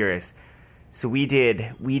ours was serious. So we did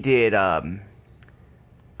a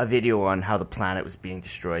video on how the planet was being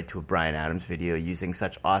destroyed to a Bryan Adams video using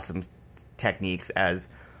such awesome techniques as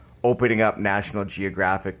opening up National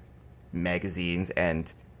Geographic magazines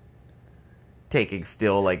and taking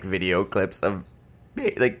still like video clips of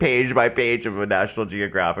like page by page of a National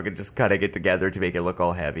Geographic and just cutting it together to make it look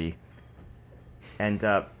all heavy. And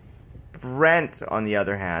Brent, on the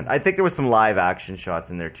other hand, I think there was some live action shots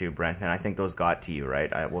in there too, Brent, and I think those got to you,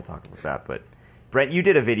 right? We'll talk about that. But Brent, you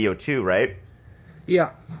did a video too, right?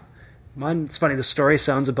 Yeah. Mine, it's funny, the story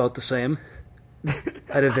sounds about the same.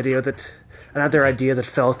 I had a video another idea that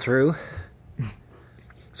fell through.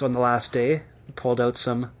 So on the last day, I pulled out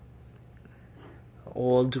some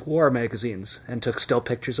old war magazines and took still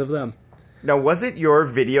pictures of them. Now, was it your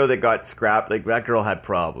video that got scrapped? Like, that girl had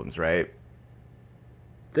problems, right?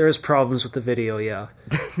 There is problems with the video, yeah.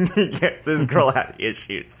 Yeah, this girl had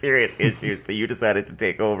issues, serious issues, so you decided to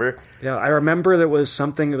take over. Yeah, I remember it was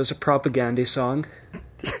a propaganda song.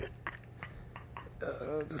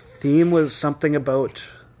 The theme was something about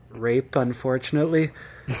rape, unfortunately.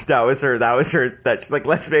 That was her, that she's like,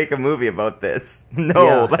 let's make a movie about this. No,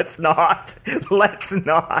 Yeah. let's not. Let's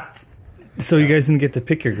not. So you guys didn't get to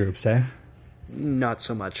pick your groups, eh? Not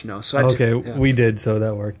so much, no. So Okay, we did, so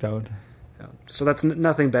that worked out. Yeah. So that's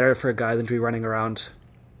nothing better for a guy than to be running around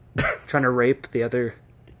trying to rape the other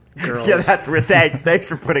girls. Yeah, that's where, thanks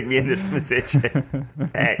for putting me in this position.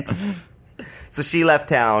 Thanks. So she left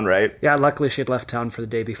town, right? Yeah, luckily she had left town for the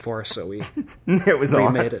day before, so we It was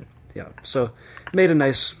on. remade it. Yeah, so made a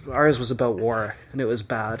nice. Ours was about war, and it was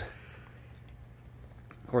bad.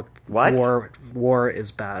 Or What? War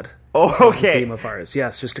is bad. Oh, The okay. theme of ours.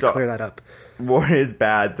 Yes, just to So- clear that up. War is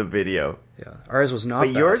bad, the video. Yeah, ours was not.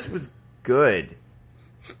 But bad. yours was good.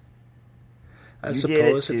 I You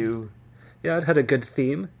suppose. did it too. Yeah, it had a good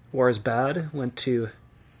theme. War is bad.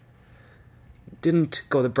 Didn't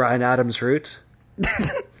go the Bryan Adams route.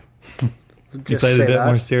 You played a bit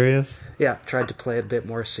more serious? Yeah, tried to play it a bit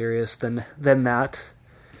more serious than that.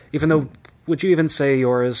 Even though, would you even say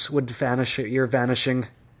your vanishing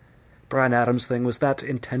Bryan Adams thing, was that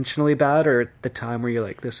intentionally bad, or at the time where you're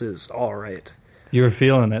like, this is all right? You were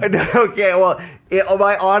feeling it. Okay, well,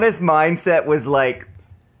 my honest mindset was like,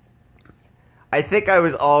 I think I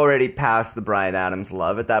was already past the Bryan Adams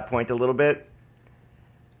love at that point a little bit.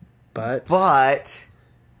 But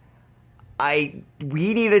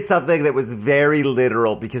we needed something that was very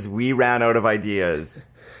literal because we ran out of ideas.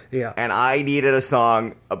 yeah, And I needed a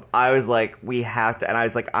song. I was like, we have to. And I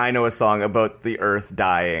was like, I know a song about the earth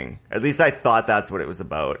dying. At least I thought that's what it was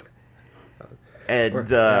about. And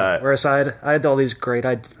whereas I had all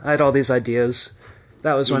these ideas.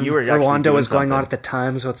 That was when You were actually Rwanda doing was going on something. at the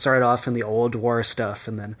time, so it started off in the old war stuff,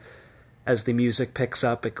 and then as the music picks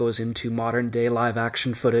up, it goes into modern day live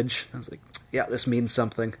action footage. I was like, yeah, this means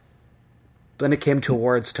something. But then it came to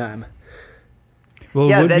awards time. Well,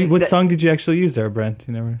 Yeah, what song did you actually use there, Brent?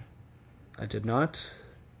 You never... I did not.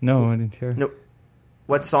 No, I didn't hear. no,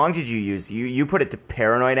 what song did you use? You put it to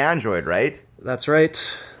Paranoid Android, right? That's right.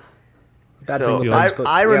 Bad thing So with bands, but,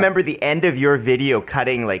 I yeah. remember the end of your video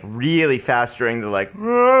cutting like really fast during the like.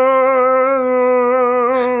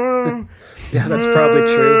 Yeah, that's probably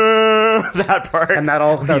true. That part. And that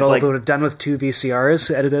all He's would have done with 2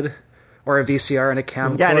 VCRs edited, or a VCR and a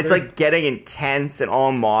camcorder. Yeah, and it's like getting intense and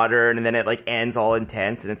all modern, and then it like ends all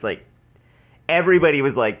intense, and it's like everybody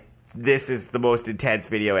was like, "This is the most intense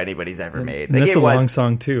video anybody's ever made." And Like, that's it a was, long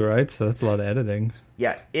song too, right? So that's a lot of editing.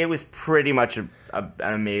 yeah, it was pretty much an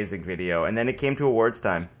amazing video, and then it came to awards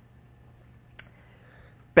time.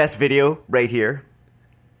 Best video right here.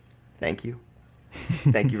 Thank you.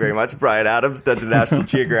 Thank you very much, Bryan Adams, done to National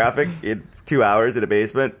Geographic in 2 hours in a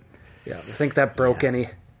basement. Yeah, I think that broke any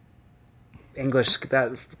English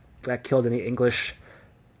that killed any English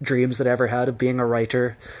dreams that I ever had of being a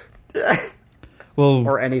writer Well,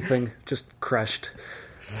 or anything. Just crushed.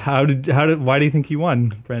 why do you think he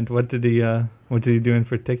won, Brent? What did he do in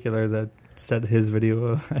particular that set his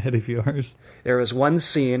video ahead of yours? There was one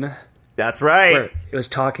scene That's where right. it was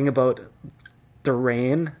talking about the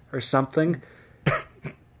rain or something,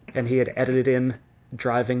 and he had edited in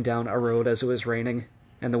driving down a road as it was raining,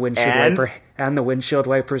 and the windshield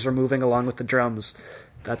wipers were moving along with the drums.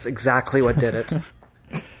 That's exactly what did it.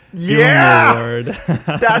 Give Yeah! him the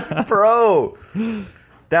award. That's pro.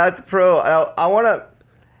 That's pro. I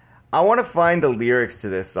want to find the lyrics to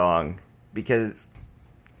this song because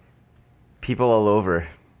people all over,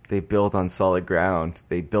 they build on solid ground.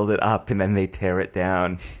 They build it up and then they tear it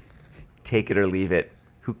down. Take it or leave it.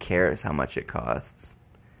 Who cares how much it costs?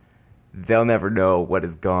 They'll never know what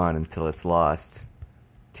is gone until it's lost,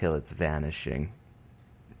 till it's vanishing.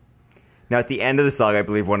 Now at the end of the song, I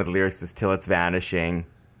believe one of the lyrics is "till it's vanishing,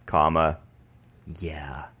 comma,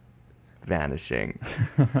 yeah, vanishing."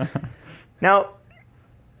 Now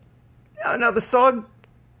the song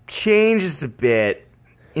changes a bit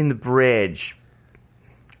in the bridge.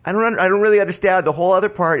 I don't really understand. The whole other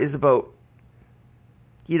part is about,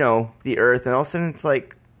 the earth, and all of a sudden it's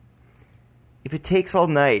like, if it takes all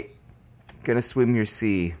night, gonna swim your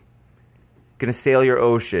sea, gonna sail your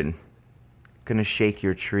ocean, gonna shake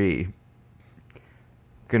your tree,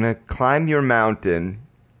 gonna climb your mountain,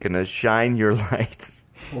 gonna shine your light.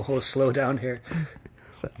 Whoa, slow down here.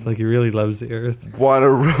 Sounds like he really loves the earth. Wanna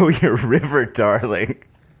row your river, darling,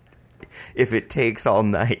 if it takes all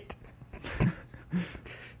night.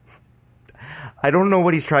 I don't know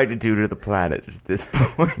what he's trying to do to the planet at this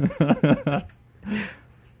point.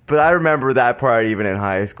 But I remember that part even in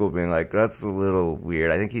high school being like, that's a little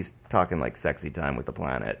weird. I think he's talking like sexy time with the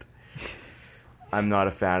planet. I'm not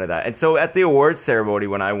a fan of that. And so at the awards ceremony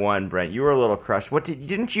when I won, Brent, you were a little crushed.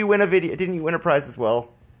 Didn't you win a video? Didn't you win a prize as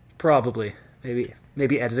well? Probably.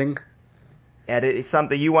 Maybe editing. Edit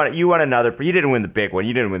something. You won another. You didn't win the big one.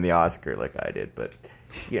 You didn't win the Oscar like I did, but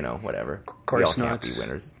whatever. Of course we all not. Can't be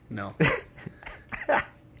winners. No.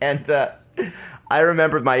 And I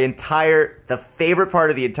remember the favorite part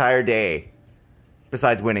of the entire day,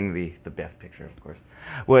 besides winning the best picture, of course,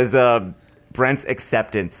 was Brent's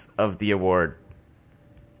acceptance of the award.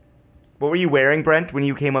 What were you wearing, Brent, when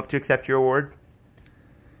you came up to accept your award?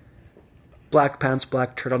 Black pants,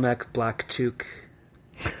 black turtleneck, black toque,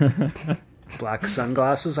 black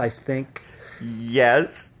sunglasses, I think.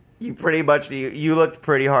 Yes. You pretty much, you looked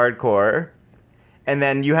pretty hardcore. And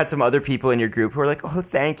then you had some other people in your group who were like, oh,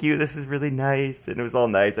 thank you, this is really nice. And it was all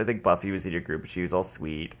nice. I think Buffy was in your group, and she was all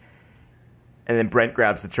sweet. And then Brent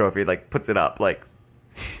grabs the trophy, like, puts it up, like,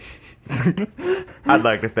 I'd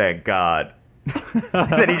like to thank God.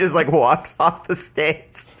 And then he just, like, walks off the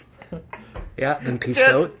stage. Yeah, then peaced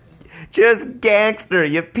out. Just gangster.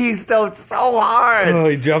 You pieced out so hard. Oh,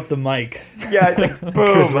 he dropped the mic. Yeah, it's like,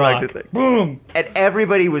 boom. Chris Rock. Boom. And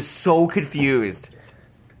everybody was so confused.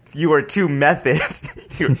 You were too method.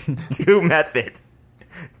 You were too method.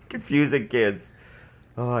 Confusing kids.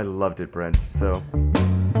 Oh, I loved it, Brent. So.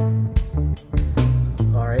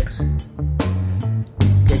 All right.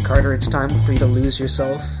 Okay, Carter, it's time for you to lose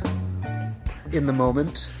yourself in the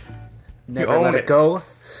moment. Never let it go.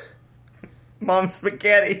 Mom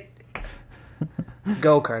spaghetti.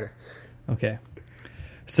 Go, Carter. Okay.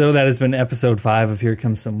 So that has been episode 5 of Here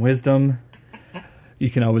Comes Some Wisdom. You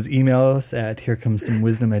can always email us at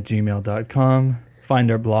herecomessomewisdom@gmail.com.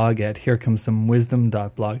 Find our blog at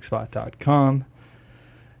herecomessomewisdom.blogspot.com.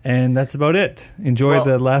 And that's about it. Enjoy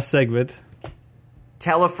the last segment.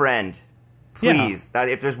 Tell a friend. Please. Yeah.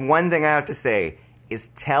 If there's one thing I have to say, is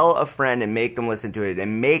tell a friend and make them listen to it.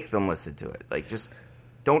 And make them listen to it. Like, just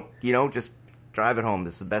don't, just drive it home.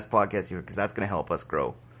 This is the best podcast you heard, because that's going to help us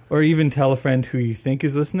grow. Or even tell a friend who you think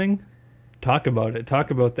is listening. Talk about it. Talk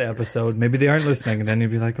about the episode. Maybe they aren't listening, and then you'd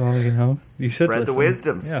be like, oh, you should Spread listen. the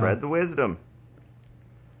wisdom. Yeah. Spread the wisdom.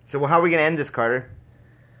 So how are we going to end this, Carter?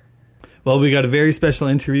 Well, we got a very special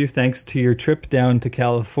interview thanks to your trip down to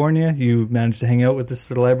California. You managed to hang out with the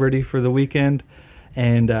celebrity for the weekend,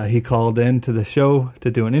 and he called in to the show to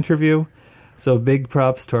do an interview. So big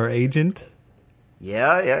props to our agent.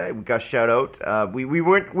 Yeah, we got a shout out. We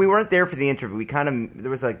weren't there for the interview. There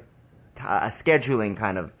was a scheduling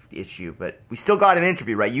kind of issue, but we still got an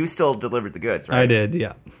interview, right? You still delivered the goods, right? I did,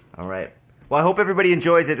 yeah. All right. Well, I hope everybody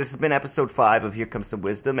enjoys it. This has been episode 5 of Here Comes Some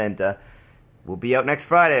Wisdom, and we'll be out next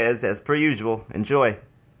Friday as per usual. Enjoy.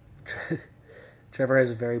 Trevor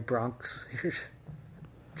has a very Bronx.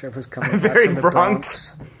 Trevor's coming very back from the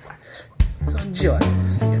Bronx. So enjoy.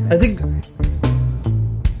 See you next I think. time.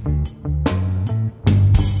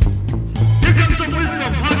 Here comes some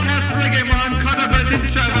wisdom, podcast reggae man, Carter Brent and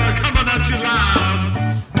Trevor, coming at you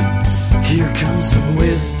loud. Here comes some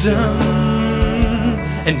wisdom,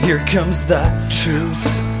 and here comes the truth,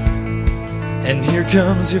 and here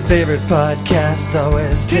comes your favorite podcast,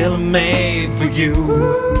 always tailor-made for you.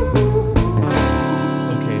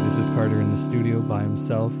 Okay, this is Carter in the studio by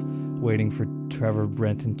himself, waiting for Trevor,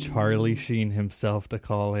 Brent, and Charlie Sheen himself to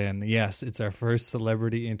call in. Yes, it's our first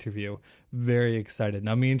celebrity interview. Very excited.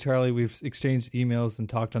 Now, me and Charlie, we've exchanged emails and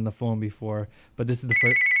talked on the phone before, but this is the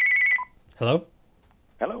first... Hello?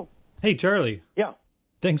 Hello. Hey, Charlie. Yeah.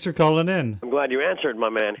 Thanks for calling in. I'm glad you answered, my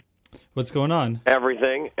man. What's going on?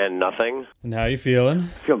 Everything and nothing. And how you feeling?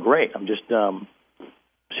 I feel great. I'm just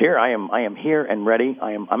here. I am here and ready.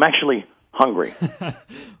 I'm actually hungry.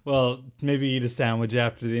 Well, maybe eat a sandwich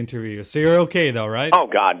after the interview. So you're okay, though, right? Oh,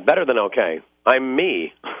 God. Better than okay. I'm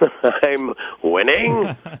me. I'm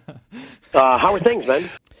winning. How are things, man?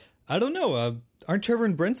 I don't know. Aren't Trevor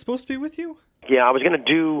and Brent supposed to be with you? Yeah, I was going to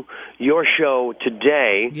do your show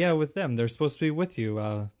today. Yeah, with them. They're supposed to be with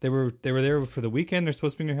you. They were there for the weekend. They're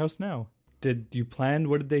supposed to be in your house now. Did you plan?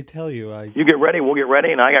 What did they tell you? You get ready, we'll get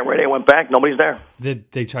ready, and I got ready. I went back. Nobody's there.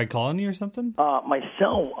 Did they try calling you or something? My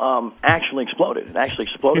cell actually exploded. It actually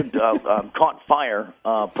exploded, caught fire,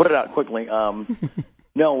 put it out quickly.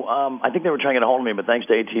 No, I think they were trying to get a hold of me, but thanks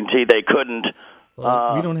to AT&T, they couldn't.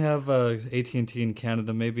 Well, we don't have AT&T in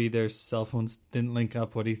Canada. Maybe their cell phones didn't link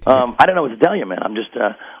up. What do you think? I don't know what to tell you, man. I'm just,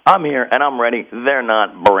 I'm here and I'm ready. They're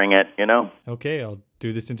not. Bring it, Okay, I'll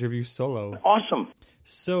do this interview solo. Awesome.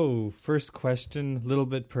 So, first question, a little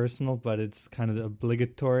bit personal, but it's kind of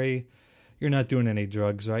obligatory. You're not doing any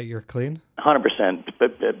drugs, right? You're clean? 100%.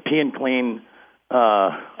 Peeing clean,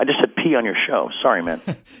 I just said pee on your show. Sorry, man.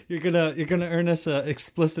 You're gonna earn us an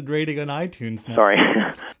explicit rating on iTunes now. Sorry.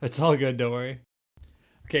 It's all good. Don't worry.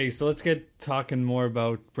 Okay, so let's get talking more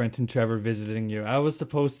about Brent and Trevor visiting you. I was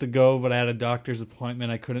supposed to go, but I had a doctor's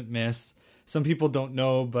appointment I couldn't miss. Some people don't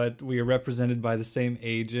know, but we are represented by the same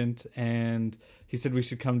agent, and he said we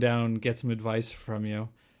should come down and get some advice from you.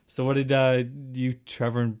 So what did you,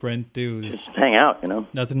 Trevor, and Brent do? Just hang out, you know.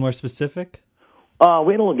 Nothing more specific? We had a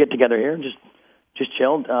little get-together here, just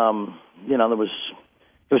chilled. You know, it was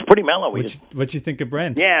pretty mellow. What'd you think of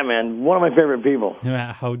Brent? Yeah, man, one of my favorite people.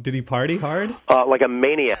 How did he party hard? Like a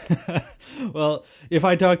maniac. Well, if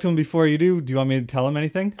I talk to him before you do you want me to tell him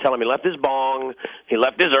anything? Tell him he left his bong, he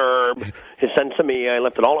left his herb, his sensimilla, I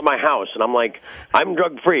left it all at my house, and I'm like, I'm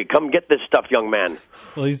drug-free. Come get this stuff, young man.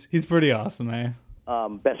 Well, he's pretty awesome, eh?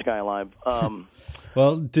 Best guy alive.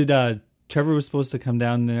 Well, did Trevor was supposed to come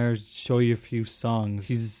down there, show you a few songs.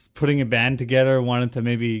 He's putting a band together, wanted to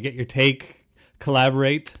maybe get your take,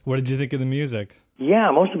 collaborate. What did you think of the music? Yeah,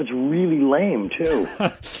 most of it's really lame, too.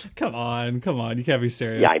 Come on. You can't be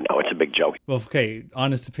serious. Yeah, I know. It's a big joke. Well, okay,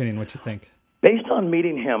 honest opinion, what you think? Based on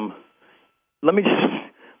meeting him, let me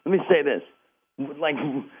say this. Like,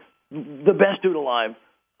 the best dude alive,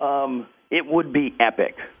 it would be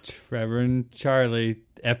epic. Trevor and Charlie,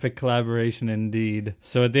 epic collaboration indeed.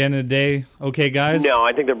 So at the end of the day, okay, guys? No,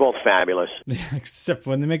 I think they're both fabulous. Except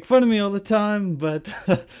when they make fun of me all the time, but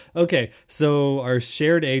okay. So our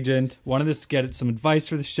shared agent wanted us to get some advice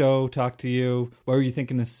for the show, talk to you. What were you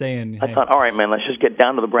thinking of saying? I thought, all right, man, let's just get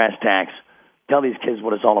down to the brass tacks. Tell these kids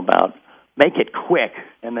what it's all about. Make it quick,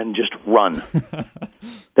 and then just run.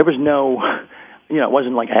 There was no... You know, it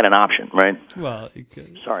wasn't like I had an option, right? Well,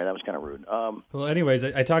 sorry, that was kind of rude. Well, anyways,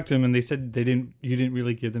 I talked to him, and they said you didn't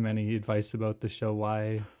really give them any advice about the show.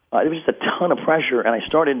 Why? It was just a ton of pressure, and I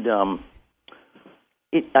started.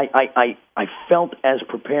 I felt as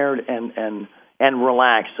prepared and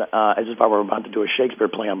relaxed as if I were about to do a Shakespeare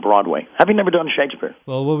play on Broadway. Having never done Shakespeare.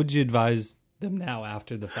 Well, what would you advise them now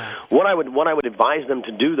after the fact? What I would advise them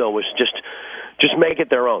to do though was just make it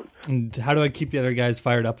their own. And how do I keep the other guys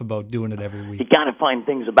fired up about doing it every week? You got to find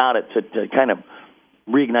things about it to kind of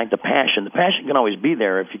reignite the passion. The passion can always be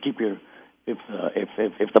there if you keep if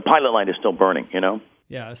the pilot light is still burning, you know.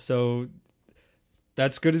 Yeah, so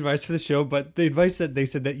that's good advice for the show. But the advice that they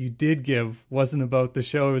said that you did give wasn't about the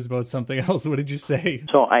show; it was about something else. What did you say?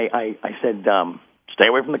 So I said, stay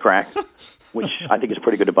away from the crack, which I think is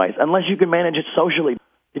pretty good advice. Unless you can manage it socially.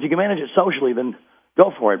 If you can manage it socially, then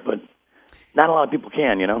go for it. But not a lot of people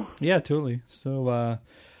can, you know? Yeah, totally. So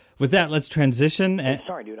with that, let's transition.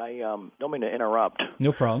 Sorry, dude. I don't mean to interrupt.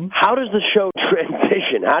 No problem. How does the show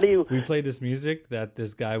transition? How do you... We played this music that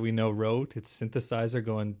this guy we know wrote. It's synthesizer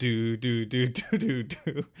going do, do, do, do, do,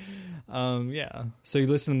 do. Yeah. So you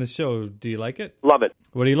listen to the show. Do you like it? Love it.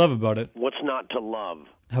 What do you love about it? What's not to love?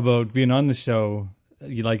 How about being on the show?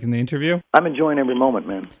 You liking the interview? I'm enjoying every moment,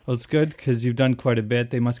 man. Well, it's good because you've done quite a bit.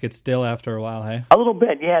 They must get still after a while, hey? A little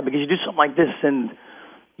bit, yeah, because you do something like this and,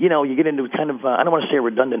 you know, you get into kind of, I don't want to say a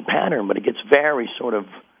redundant pattern, but it gets very sort of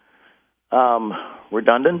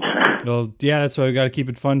redundant. Well, yeah, that's why we got to keep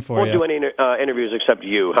it fun for you. Won't do any interviews except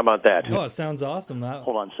you. How about that? Oh, it sounds awesome.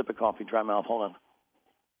 Hold on, sip of coffee, dry mouth, hold on.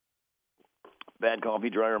 Bad coffee,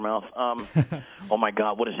 drier mouth. Oh my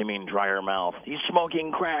God, what does he mean, drier mouth? He's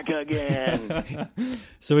smoking crack again.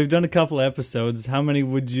 So we've done a couple episodes. How many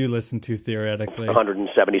would you listen to theoretically?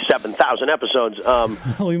 177,000 episodes.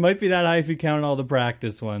 Well, we might be that high if you count all the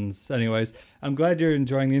practice ones. Anyways, I'm glad you're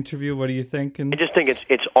enjoying the interview. What are you thinking? I just think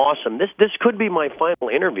it's awesome. This could be my final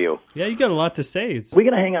interview. Yeah, you got a lot to say. We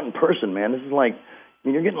got to hang out in person, man. This is like, I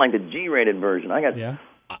mean, you're getting like the G-rated version. I got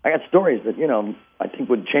stories that, you know, I think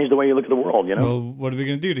would change the way you look at the world, you know? Well, what are we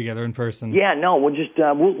going to do together in person? Yeah, no, we'll just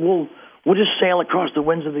we'll just sail across the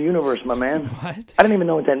winds of the universe, my man. What? I don't even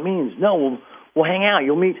know what that means. No, we'll hang out.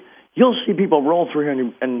 You'll see people roll through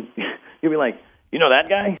here and you'll be like, you know that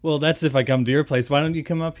guy? Well, that's if I come to your place. Why don't you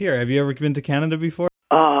come up here? Have you ever been to Canada before?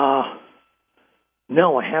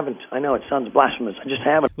 No, I haven't. I know it sounds blasphemous. I just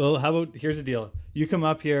haven't. Well, how about, here's the deal. You come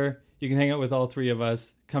up here, you can hang out with all three of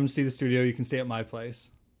us. Come see the studio, you can stay at my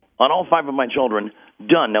place. On all 5 of my children,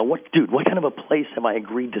 done. Now, what kind of a place have I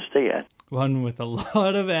agreed to stay at? One with a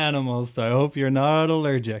lot of animals, so I hope you're not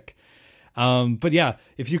allergic. But yeah,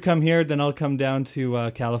 if you come here, then I'll come down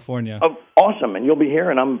to California. Oh, awesome, and you'll be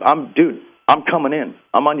here, and I'm coming in.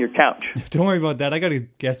 I'm on your couch. Don't worry about that. I got a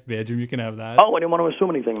guest bedroom. You can have that. Oh, I didn't want to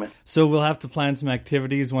assume anything, man. So we'll have to plan some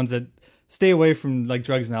activities, ones that stay away from like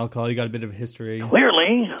drugs and alcohol. You got a bit of a history.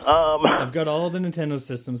 Clearly. I've got all the Nintendo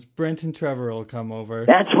systems. Brent and Trevor will come over.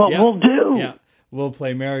 That's what we'll do. Yeah. we'll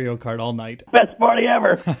play Mario Kart all night. Best party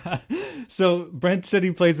ever. So Brent said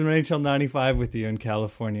he plays in NHL 95 with you in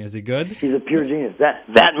California. Is he good? He's a pure genius.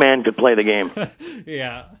 That man could play the game.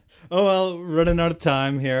 Yeah. Oh, well, running out of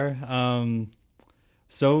time here.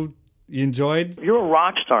 So you enjoyed? You're a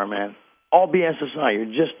rock star, man. All BS aside, you're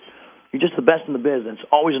just the best in the biz. It's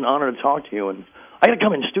always an honor to talk to you, and I got to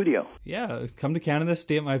come in the studio. Yeah, come to Canada,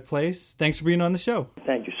 stay at my place. Thanks for being on the show.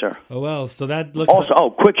 Thank you, sir. Oh, well, so that looks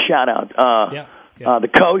also, quick shout out. The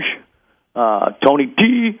coach, Tony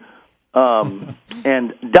T,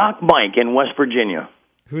 and Doc Mike in West Virginia.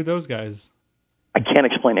 Who are those guys? I can't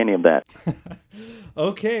explain any of that.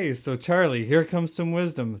 Okay, so Charlie, here comes some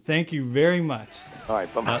wisdom. Thank you very much. All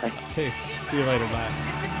right, bye-bye. Okay, see you later. Bye.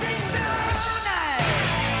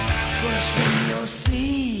 Gonna swim your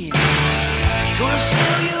sea, gonna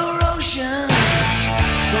sail your ocean,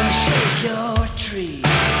 gonna shake your tree,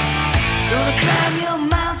 gonna climb